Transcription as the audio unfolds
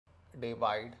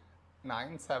divide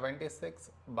 976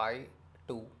 by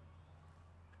 2.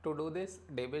 To do this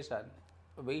division,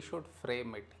 we should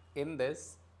frame it in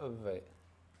this way.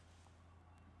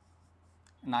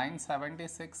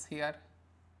 976 here,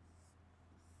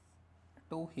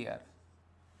 2 here.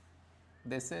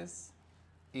 This is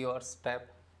your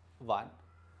step 1.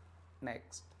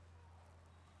 Next,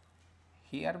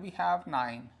 here we have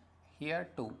 9, here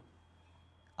 2.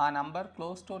 A number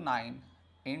close to 9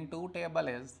 in 2 table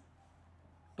is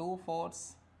 2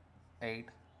 fours 8.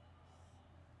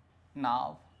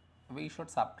 Now we should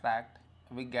subtract,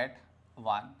 we get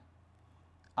 1.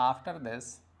 After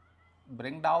this,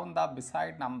 bring down the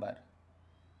beside number,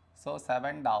 so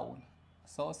 7 down,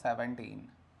 so 17.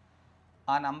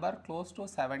 A number close to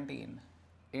 17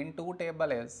 in 2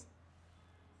 table is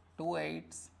 2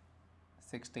 eights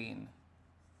 16.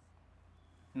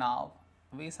 Now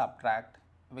we subtract,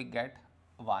 we get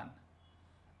 1.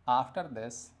 After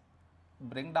this,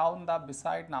 bring down the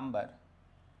beside number,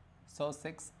 so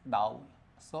 6 down,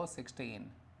 so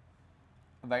 16.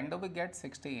 When do we get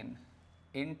 16?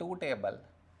 In 2 table,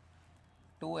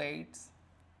 2 eights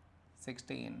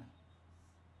 16.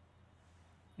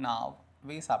 Now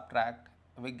we subtract,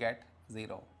 we get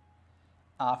 0.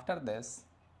 After this,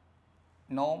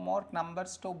 no more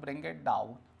numbers to bring it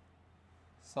down,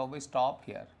 so we stop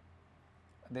here.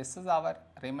 This is our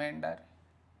remainder,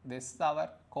 this is our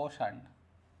quotient.